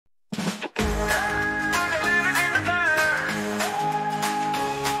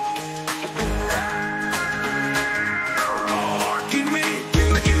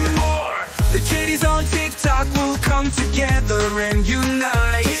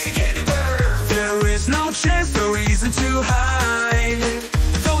to hide.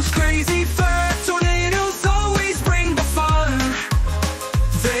 Those crazy fur tornadoes always bring the fun.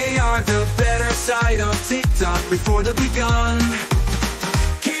 They are the better side of TikTok before they begun.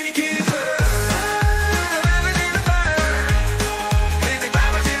 Kitty, kitty, fur.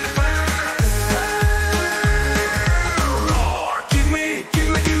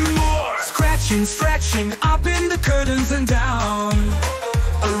 Stretching up in the curtains and down,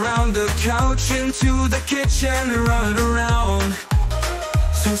 around the couch into the kitchen, run around.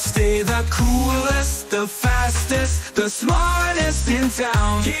 So stay the coolest, the fastest, the smartest in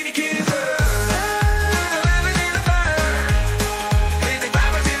town. Kitty, kitty, fur.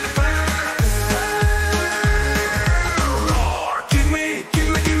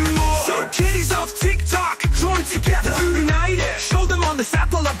 Kitties of TikTok join together, united. Show them on this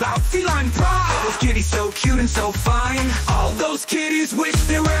apple about feline pride. Those kitties so cute and so fine. All those kitties wish